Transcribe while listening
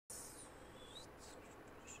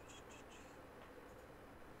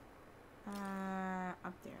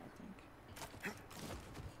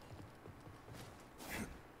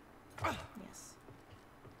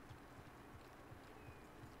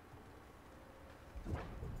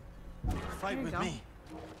Fight with me.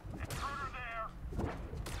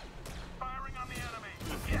 Firing on the enemy.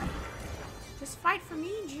 Yeah. Just fight for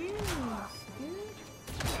me, dude.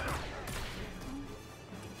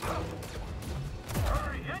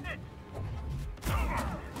 Hurry, hit it.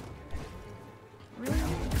 Really?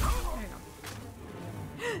 There you go.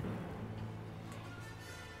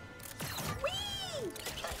 Whee!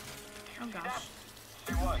 Oh gosh.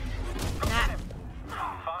 See what? That.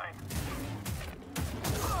 Fine.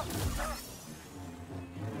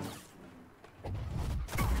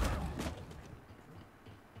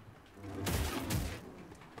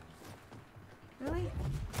 Really?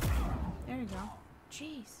 There you go.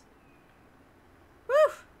 Jeez. Woo!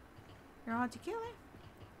 You're all to kill it.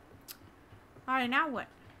 Alright, now what?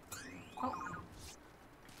 Oh.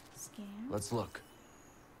 Scan. Let's look.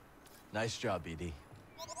 Nice job, BD.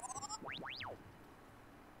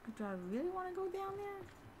 Do I really want to go down there?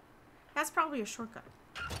 That's probably a shortcut.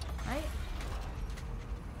 Right?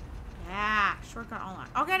 Yeah, shortcut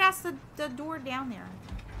unlocked. Okay, that's the door down there.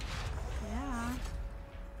 Yeah.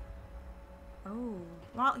 Oh.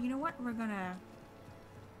 Well, you know what? We're gonna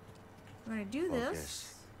do this.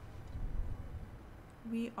 Focus.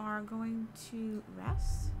 We are going to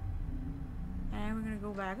rest. And we're gonna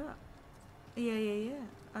go back up. Yeah.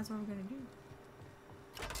 That's what we're gonna do.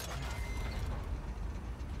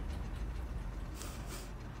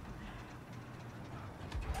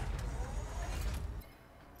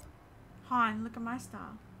 Han, look at my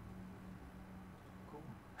style. Cool.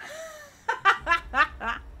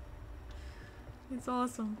 It's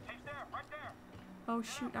awesome. He's there, right there. Oh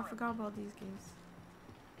shoot, I forgot about these games.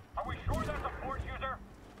 Are we sure that's a force user?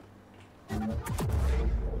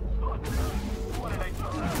 What did I do?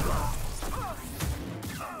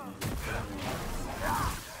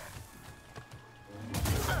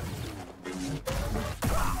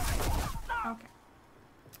 Okay.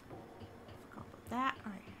 Forgot about that.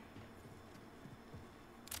 Alright.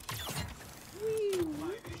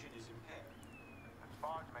 My vision is impaired. This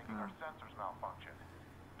fog's making our sensors malfunction.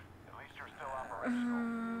 At least you're still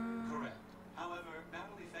operational. Correct. However,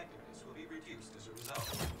 battle effectiveness will be reduced as a result.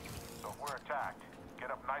 So if we're attacked,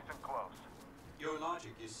 get up nice and close. Your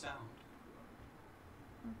logic is sound.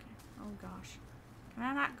 Okay. Oh gosh. Can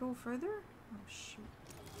I not go further? Oh shoot.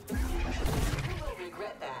 You will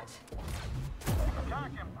regret that.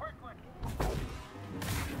 Attack him quickly.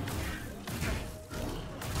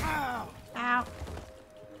 Ow. Ow.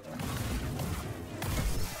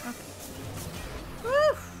 Okay.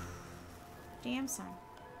 Woo! Damn son.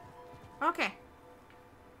 Okay.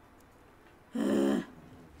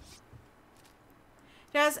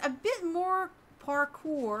 There's a bit more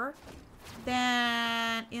parkour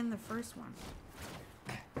than in the first one.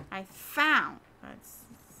 I found.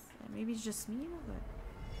 Maybe it's just me, but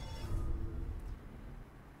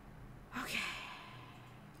okay.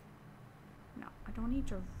 No, I don't need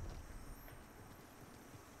to.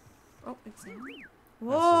 Oh, examine.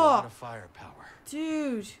 Whoa! That's a lot of firepower.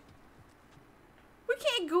 Dude. We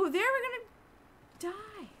can't go there. We're gonna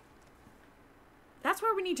die. That's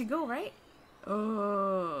where we need to go, right?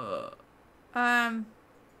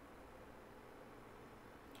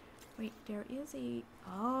 Wait, there is a...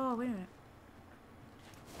 Oh, wait a minute.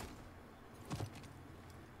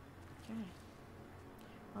 Okay.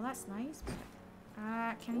 Well, that's nice, but...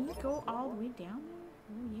 can you go all the way down there?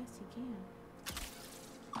 Oh, yes, you can.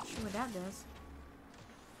 Not sure what that does.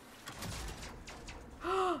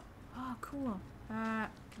 Oh, cool. Can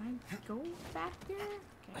I go back there?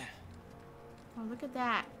 Okay. Oh, look at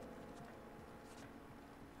that.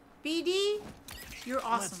 BD, you're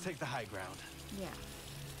awesome. Let's take the high ground. Yeah.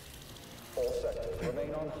 All sectors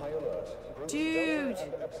remain on high alert. Groups Dude.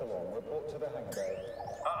 Delta and Epsilon report to the hangar bay.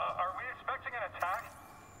 Are we expecting an attack?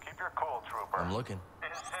 Keep your cool, trooper. I'm looking.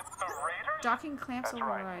 Is it the Raiders? Docking clamps That's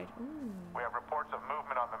right. override. Ooh. We have reports of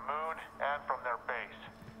movement on the moon and from their base.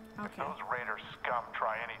 If Okay. those Raider scum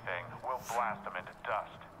try anything, we'll blast them into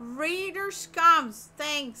dust. Raider scums.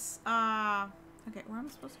 Thanks. Okay, where am I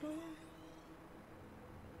supposed to go again?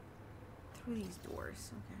 Through these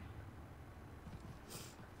doors. Okay.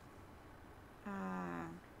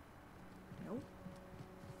 Nope.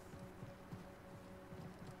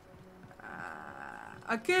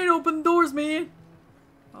 I can't open doors, man.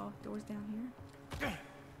 Oh, doors down here.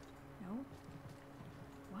 No.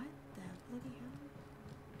 What the bloody hell?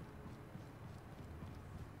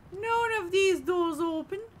 None of these doors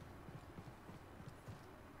open.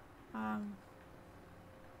 Are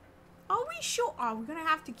we sure? Are we gonna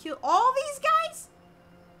have to kill all these guys?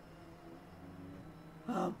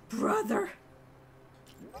 Oh, brother.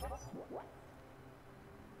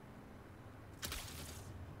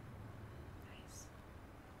 Nice.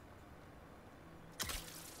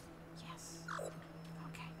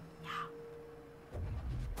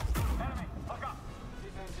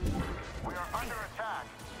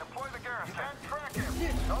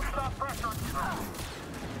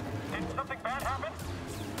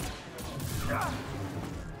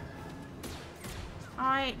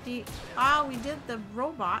 Alright, oh, we did the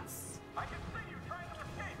robots. I can see you trying to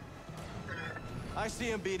escape. I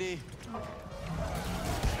see him, BD.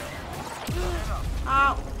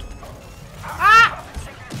 Oh. Ah!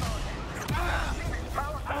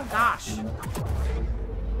 Oh gosh.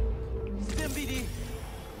 Stim, BD.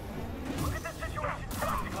 Look at this situation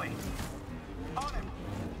practically. On him.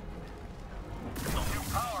 Still too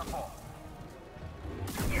powerful.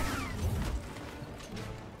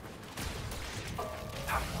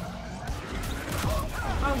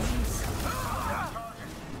 Oh jeez.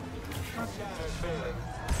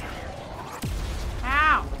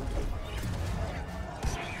 Ow.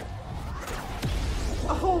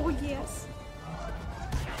 Oh yes.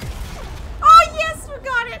 Oh yes, we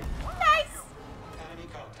got it. Nice. Enemy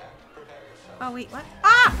contact. Prepare yourself. Oh wait, what?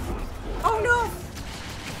 Ah! Oh no!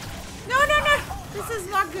 No, no, no! This is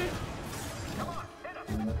not good.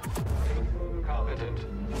 Competent.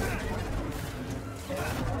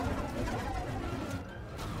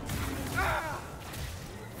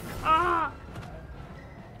 Ah!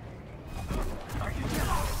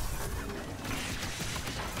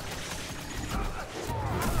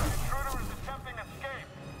 Intruder is attempting escape.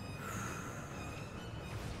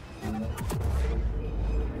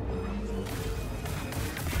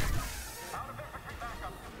 Out of infantry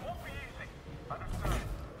backup. Won't be easy. Understood.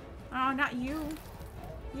 Oh, not you.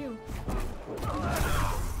 You.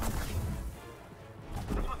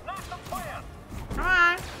 This was not the plan. Come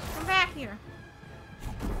on. Come back here.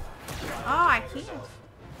 Oh, I can't. Using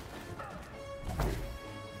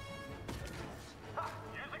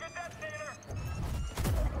a detonator.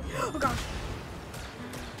 Oh gosh.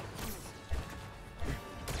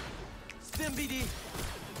 Stim, BD.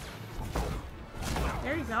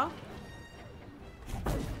 There you go.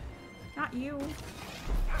 Not you.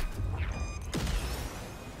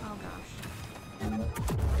 Oh gosh.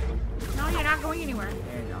 No, you're not going anywhere.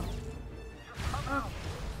 There you go. Oh.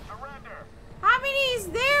 Surrender. How many is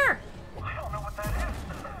there? I don't know what that is.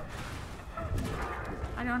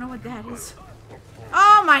 I don't know what that is.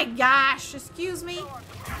 Oh my gosh. Excuse me.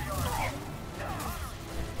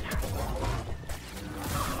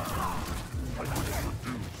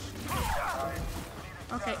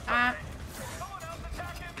 Okay, ow!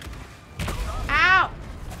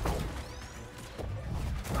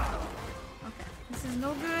 Okay, this is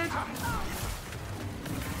no good.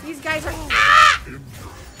 These guys are. Ah!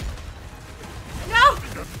 No!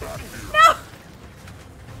 No!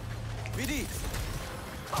 BD.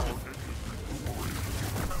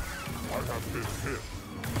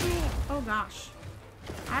 Oh gosh.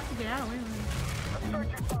 I have to get out of the way.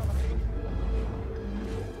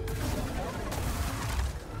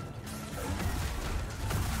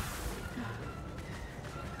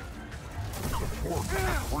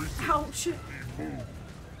 Ouch.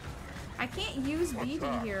 I can't use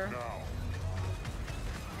BD here.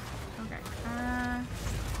 Okay.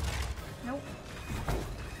 Nope.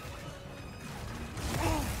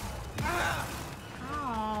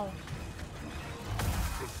 Ow.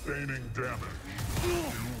 Sustaining damage. You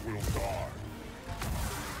will die.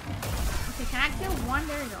 Okay, can I kill one?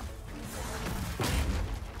 There you go.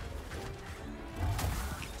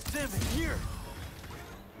 Stim, here.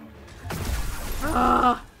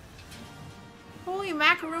 Ugh. Holy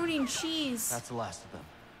macaroni and cheese. That's the last of them.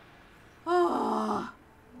 Oh.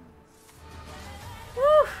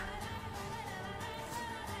 Whew.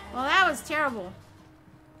 Well, that was terrible.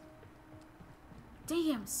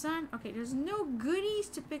 Damn, son. Okay, there's no goodies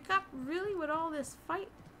to pick up, really, with all this fight.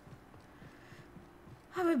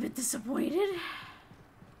 I'm a bit disappointed.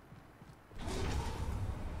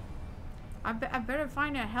 I better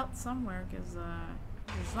find a health somewhere, because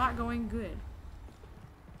it's not going good.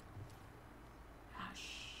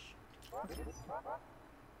 Gosh. Okay.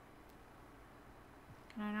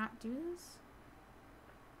 Can I not do this?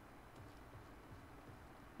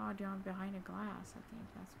 Oh, I'm behind a glass, I think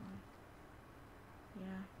that's why.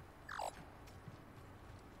 Yeah.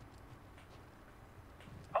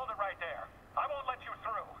 Hold it right there. I won't let you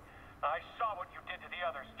through. I saw what you did to the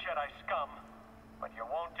others, Jedi scum. But you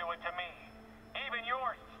won't do it to me. Even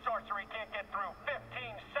your sorcery can't get through 15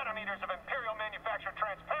 centimeters of Imperial manufactured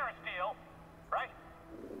transparent steel. Right?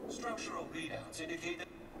 Structural readouts indicate that.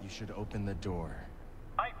 You should open the door.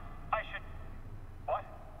 I should... What?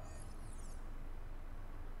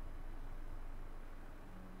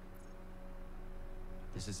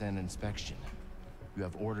 This is an inspection. You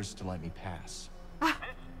have orders to let me pass. This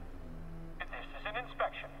is an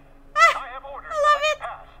inspection. Ah, I have orders I love to let it. you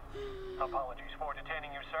pass. Apologies for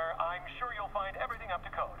detaining you, sir. I'm sure you'll find everything up to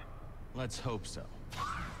code. Let's hope so.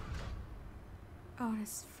 Oh,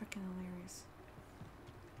 that's freaking hilarious.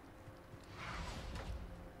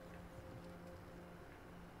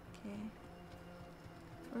 Okay.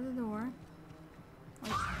 Through the door.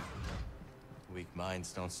 Wait. Weak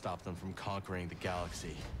minds don't stop them from conquering the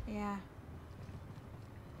galaxy. Yeah.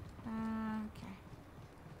 Okay.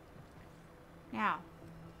 Now.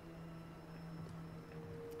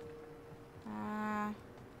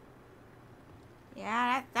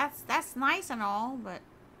 Yeah, that's nice and all, but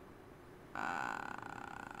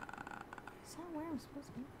is that where I'm supposed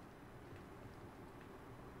to be?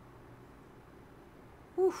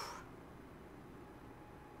 Oof.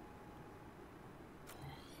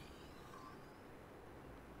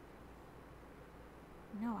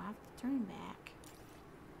 No, I have to turn back.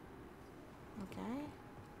 Okay.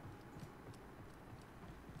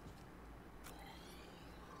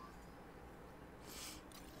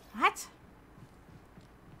 What?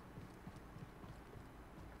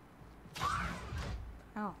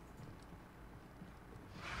 Oh.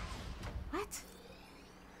 What?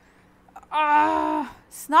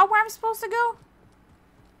 It's not where I'm supposed to go?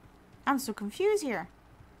 I'm so confused here.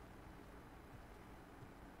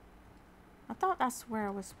 I thought that's where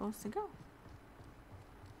I was supposed to go.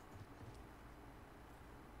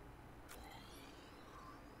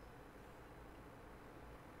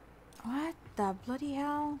 What the bloody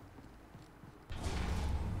hell?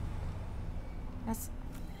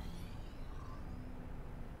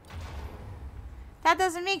 That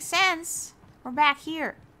doesn't make sense. We're back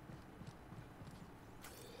here.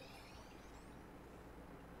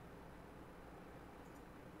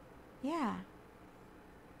 Yeah.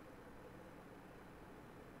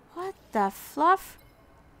 What the fluff?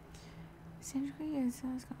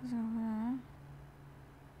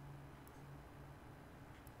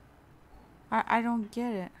 I don't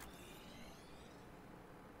get it.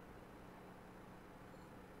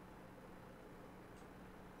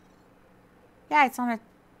 Yeah, it's on the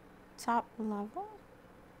top level.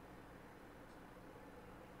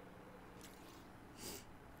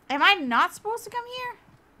 Am I not supposed to come here?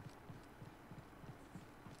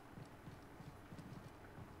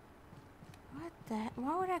 What the?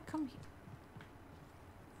 Why would I come here?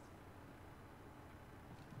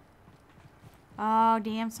 Oh,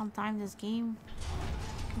 damn, sometimes this game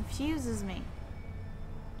confuses me.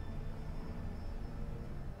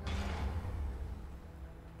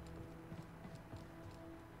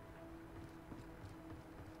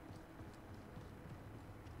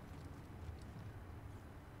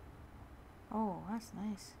 Oh, that's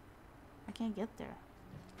nice. I can't get there.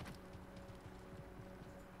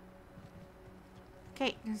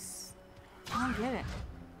 Okay, just... I don't get it.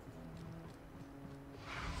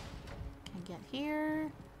 Can't get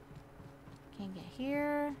here. Can't get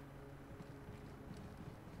here.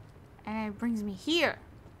 And it brings me here.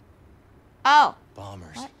 Oh!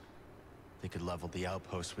 Bombers. What? They could level the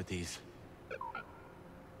outpost with these.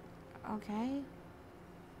 Okay.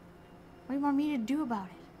 What do you want me to do about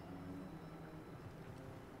it?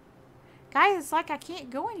 Guys, it's like I can't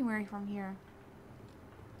go anywhere from here.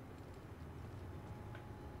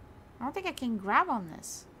 I don't think I can grab on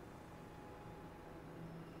this.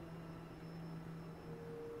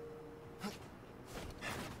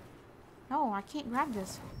 No, I can't grab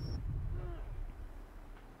this.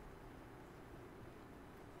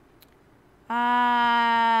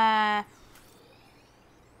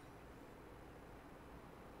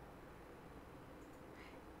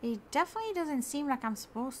 It definitely doesn't seem like I'm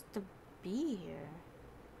supposed to be here.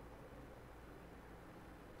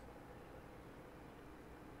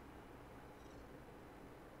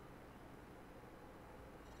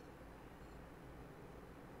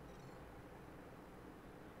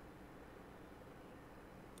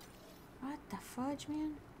 What the fudge,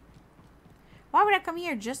 man? Why would I come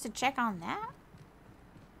here just to check on that?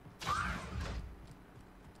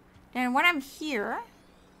 Then when I'm here,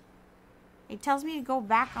 it tells me to go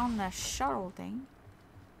back on the shuttle thing.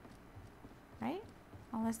 Right?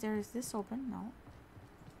 Unless there's this open. No.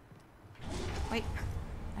 Wait.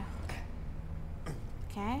 Ugh.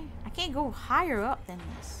 Okay. I can't go higher up than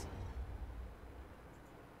this.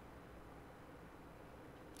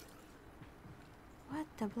 What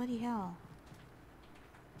the bloody hell?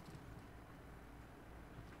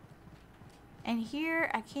 And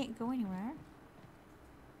here, I can't go anywhere.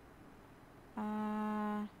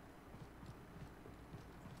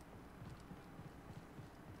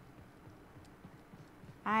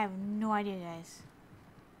 I have no idea, guys.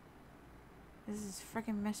 This is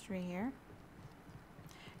freaking mystery here.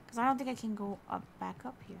 Because I don't think I can go up, back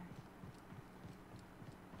up here.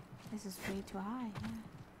 This is way too high. Yeah.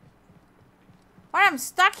 What, I'm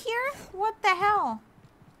stuck here? What the hell?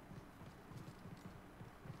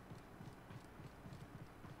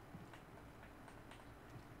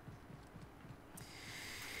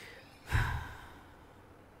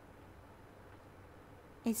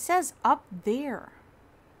 It says up there.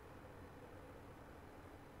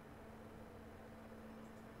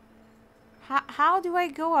 How do I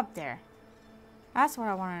go up there? That's what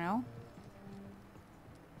I want to know.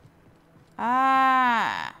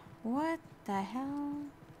 Ah, what the hell?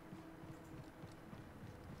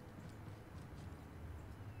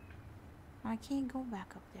 I can't go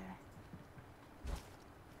back up there.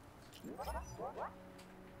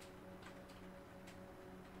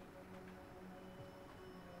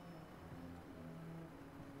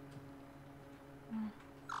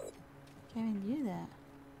 Can't even do that.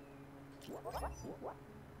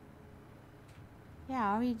 Yeah,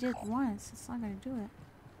 I already did once. It's not gonna do it.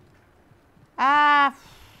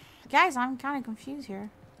 Guys, I'm kind of confused here.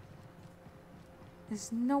 There's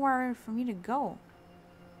nowhere for me to go.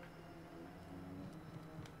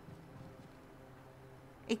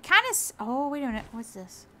 It kind of... Oh, wait a minute. What's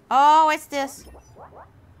this? Oh, it's this.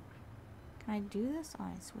 Can I do this? Oh,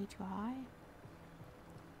 it's way too high.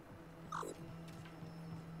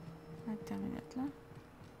 Wait a minute.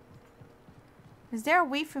 Is there a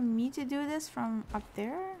way for me to do this from up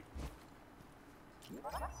there?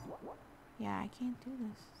 Yeah, I can't do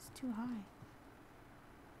this. It's too high.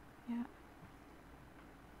 Yeah.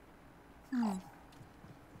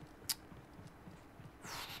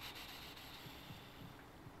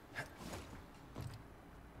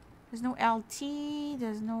 There's no LT.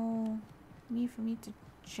 There's no need for me to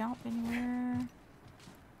jump anywhere.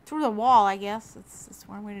 Through the wall, I guess. That's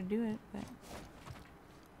one way to do it, but...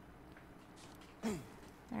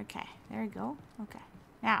 Okay, there we go. Okay.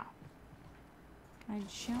 Now. Can I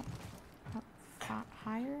jump up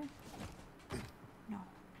higher? No.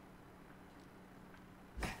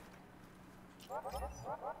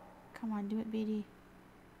 Come on, do it, baby.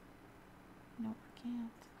 Nope, I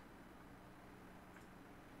can't.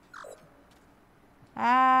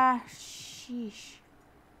 Ah, sheesh.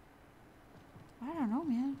 I don't know,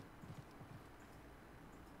 man.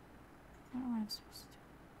 I don't know what I'm supposed to do.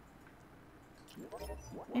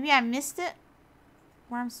 Maybe I missed it?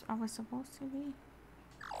 Where I was supposed to be?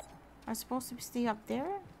 I was supposed to stay up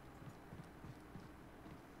there?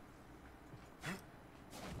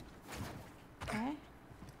 Okay.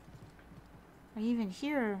 Or even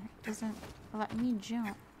here, it doesn't let me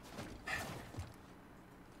jump.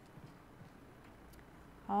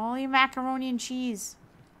 Holy macaroni and cheese.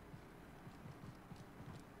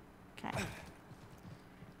 Okay.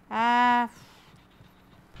 I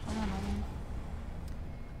don't know.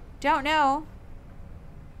 Don't know.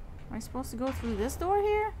 Am I supposed to go through this door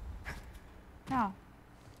here? No.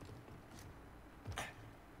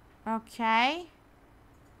 Okay.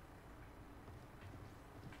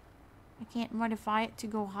 I can't modify it to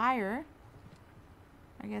go higher.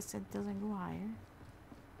 I guess it doesn't go higher.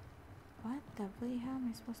 What the bloody hell am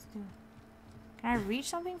I supposed to do? Can I reach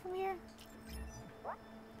something from here?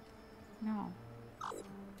 No.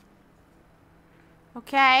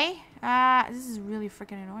 Okay. This is really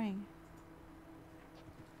freaking annoying.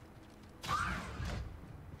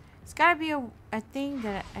 It's gotta be a thing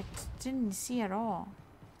that I didn't see at all.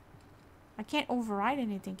 I can't override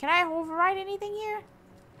anything. Can I override anything here?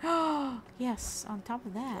 Oh, yes. On top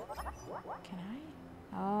of that. Can I?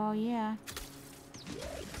 Oh, yeah.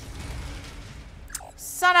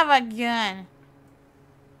 Son of a gun.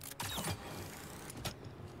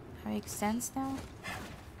 That makes sense now?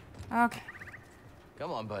 Okay.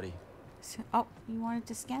 Come on, buddy. So, oh, you wanted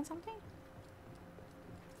to scan something?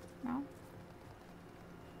 No?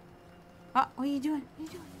 Oh, what are you doing? What are you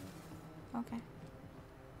doing? Okay.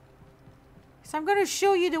 So I'm gonna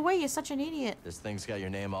show you the way. You're such an idiot. This thing's got your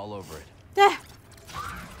name all over it. Duh.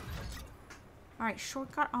 Alright,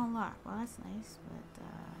 shortcut unlocked. Well, that's nice, but,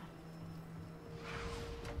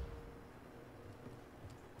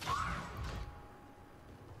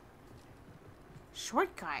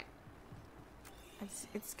 shortcut?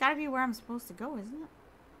 It's gotta be where I'm supposed to go, isn't it?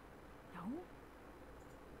 No?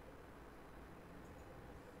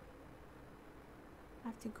 I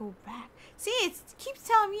have to go back. See, it keeps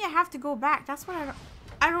telling me I have to go back. That's what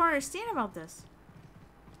I don't understand about this.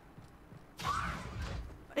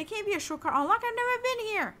 It can't be a shortcut unlock. I've never been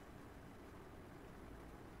here.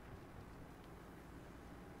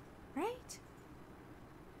 Right?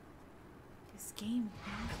 This game.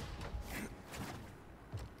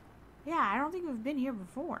 Yeah, I don't think we've been here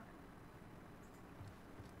before.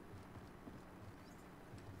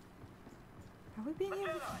 Have we been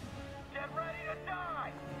here before? Get ready to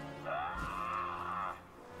die! Ah!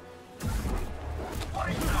 What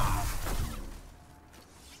is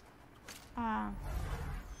that?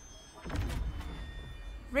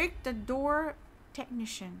 Break the door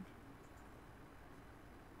technician.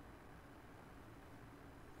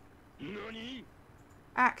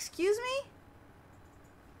 Excuse me?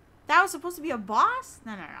 That was supposed to be a boss?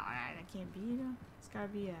 No, that can't be. There's gotta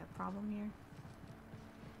be a problem here.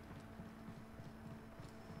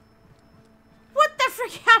 What the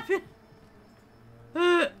frick happened?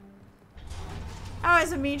 Oh,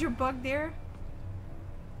 there's a major bug there.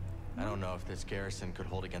 I don't know if this garrison could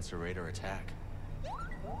hold against a raider attack.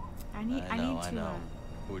 I need to.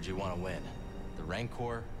 Who would you want to win? The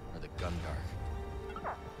Rancor or the Gundark?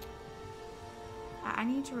 I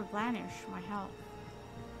need to replenish my health.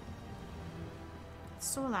 It's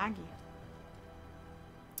so laggy.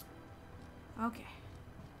 Okay.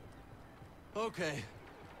 Okay.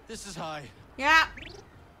 This is high. Yeah.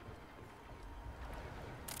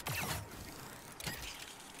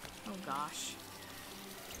 Oh gosh.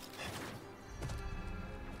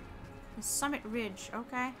 The Summit Ridge,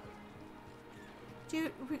 okay.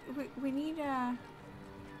 Dude, we need a...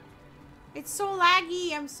 It's so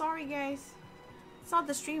laggy, I'm sorry guys. It's not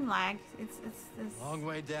the stream lag, it's this... Long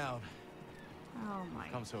way down. Oh my...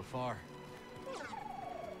 Come so far.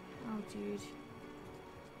 Oh dude.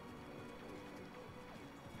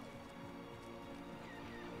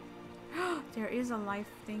 There is a life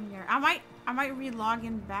thing there. I might re-log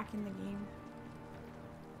in back in the game.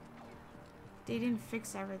 They didn't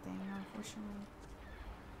fix everything, unfortunately.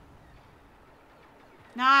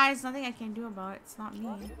 Nah, there's nothing I can do about it. It's not me.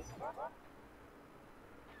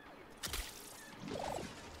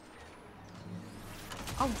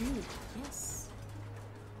 Oh, dude. Yes.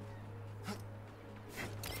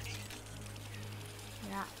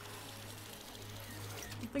 Yeah.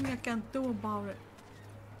 Nothing I can do about it.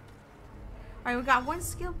 Alright, we got one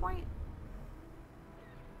skill point.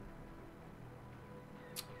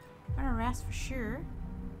 I'm gonna rest for sure.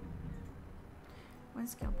 One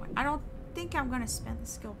skill point. I don't think I'm gonna spend the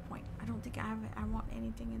skill point. I don't think I have it. I want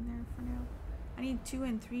anything in there for now. I need 2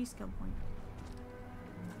 and 3 skill point.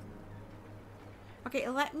 Okay,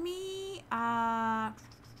 let me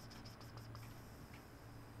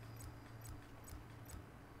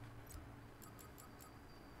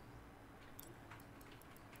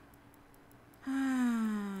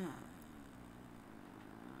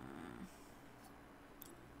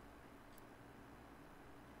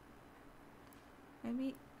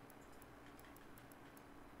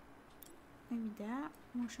maybe that.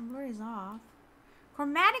 Motion blur is off.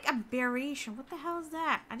 Chromatic aberration. What the hell is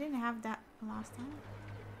that? I didn't have that last time.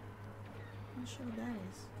 I'm not sure what that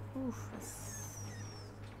is. Oof, that's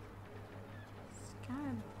kind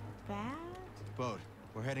of bad. Boat,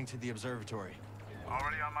 we're heading to the observatory.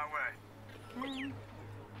 Already on my way. Okay.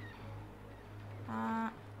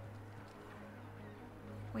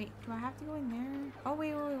 Wait, do I have to go in there? Oh,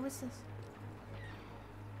 wait, what's this?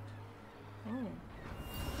 Oh.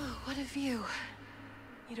 Oh, what a view.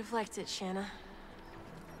 You'd have liked it, Shanna.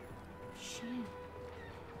 Shanna.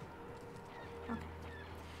 Okay.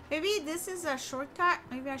 Maybe this is a shortcut.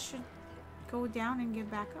 Maybe I should go down and get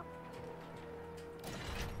back up.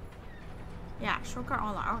 Yeah, shortcut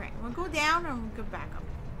online. Okay, we'll go down and we'll get back up.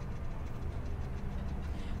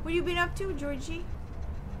 What have you been up to, Georgie?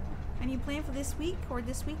 Any plan for this week or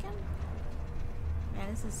this weekend? Yeah,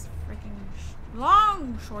 this is freaking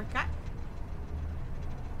long shortcut.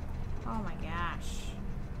 Oh my gosh.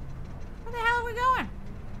 Where the hell are we going?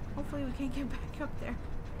 Hopefully we can get back up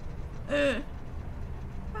there.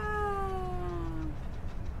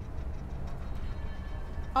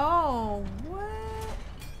 Oh, what?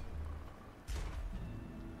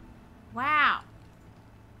 Wow.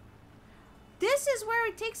 This is where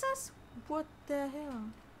it takes us? What the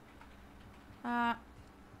hell?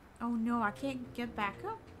 Oh no, I can't get back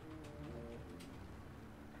up.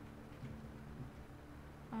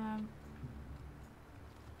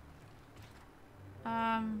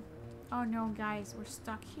 Oh no, guys, we're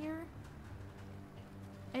stuck here.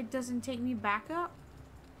 It doesn't take me back up.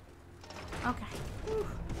 Okay. Whew.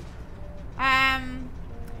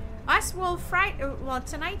 Us will well,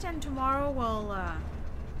 tonight and tomorrow we'll,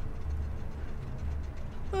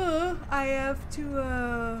 I have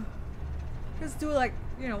to, just do, like,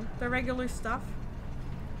 you know, the regular stuff.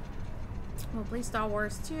 We'll play Star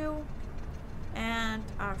Wars 2. And,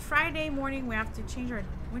 Friday morning we have to change our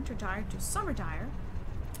winter tire to summer tire.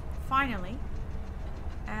 Finally.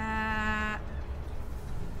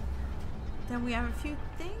 Then we have a few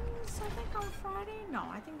things, I think, on Friday. No,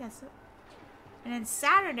 I think that's it. And then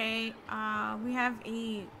Saturday, we have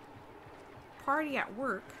a party at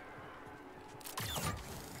work.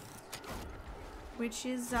 Which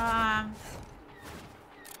is a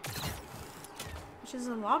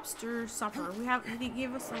lobster supper. They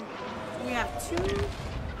gave us we have 2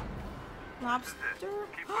 lobster.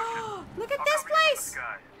 Look at this place!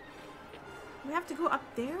 We have to go up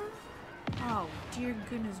there? Oh, dear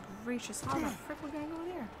goodness gracious. How the frick we're gonna go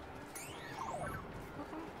there?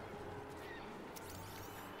 Okay.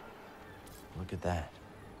 Look at that.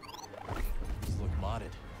 These look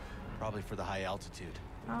modded. Probably for the high altitude.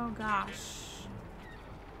 Oh gosh.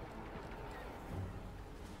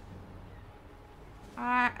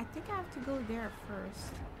 I think I have to go there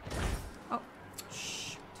first. Oh,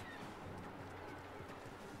 shoot.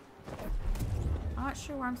 I'm not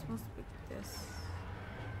sure where I'm supposed to pick this.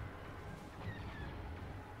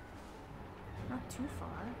 Not too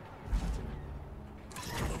far.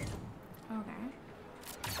 Okay.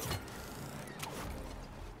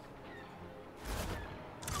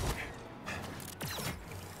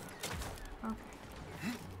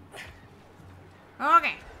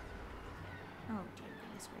 Okay. Oh, dear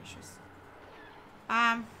goodness gracious.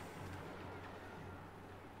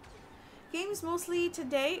 Games mostly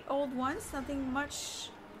today, old ones, nothing much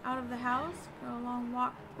out of the house. Go a long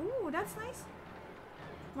walk. Ooh, that's nice.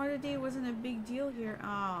 Mother Day wasn't a big deal here.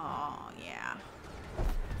 Oh, yeah.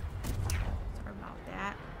 Sorry about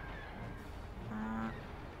that.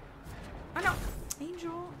 Oh no!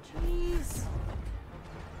 Angel, jeez.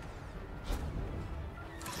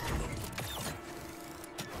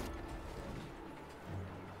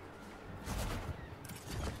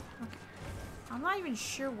 I'm not even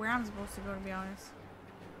sure where I'm supposed to go, to be honest.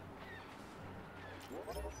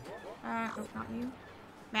 Oh, not you.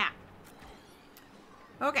 Map.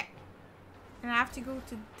 Okay. And I have to go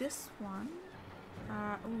to this one.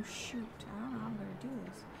 Oh, shoot. I don't know how I'm going to do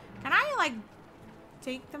this. Can I, like,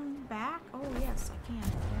 take them back? Oh, yes, I can. There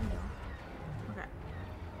we go.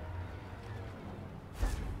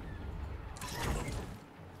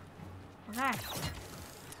 Okay.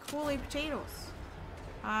 Coolie potatoes.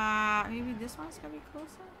 Maybe this one's gonna be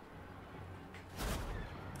closer?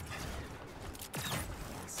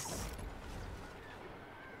 Yes.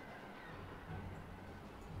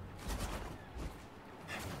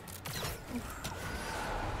 Oof.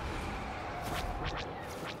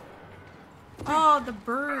 Oh, the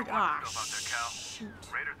bird. Ah, shoot.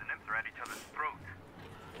 Raiders and imps are at each other's throats.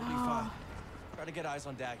 We'll be fine. Try to get eyes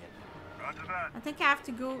on Dagon. Roger that. I think I have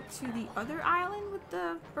to go to the other island with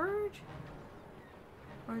the bird.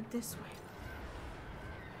 Or this way.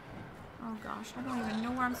 Oh gosh, I don't even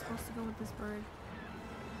know where I'm supposed to go with this bird.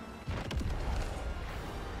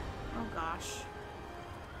 Oh gosh.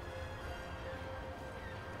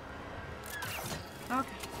 Okay.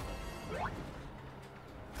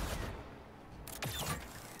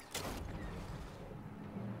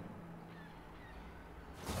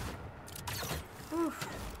 Oof.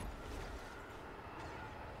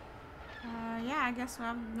 Yeah, I guess I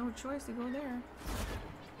have no choice to go there.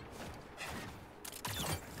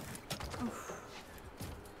 Oof.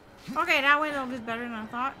 Okay, that went a little bit better than I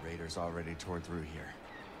thought. Raiders already tore through here.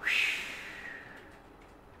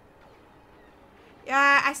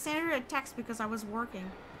 Yeah, I sent her a text because I was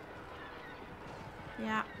working.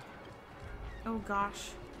 Yeah. Oh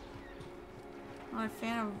gosh. I'm not a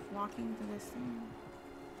fan of walking into this thing.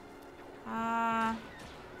 I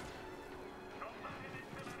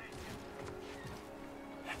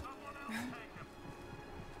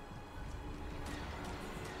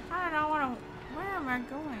don't know where am I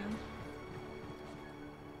going?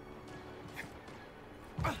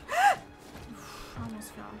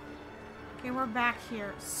 Almost fell. Okay, we're back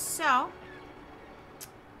here. So,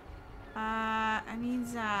 it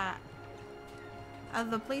means, the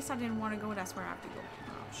place I didn't want to go, that's where I have to go.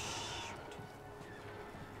 Oh, shoot.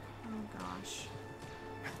 Oh, gosh.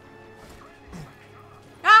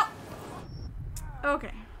 Oh!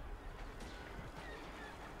 Okay.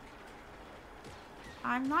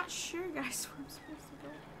 I'm not sure, guys, where I'm supposed to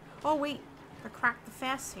go. Oh, wait. The crack, the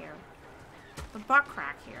fast here. The butt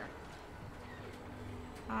crack here.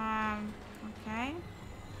 Okay.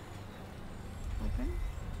 Open.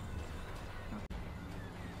 Okay.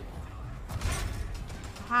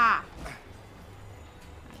 Aha!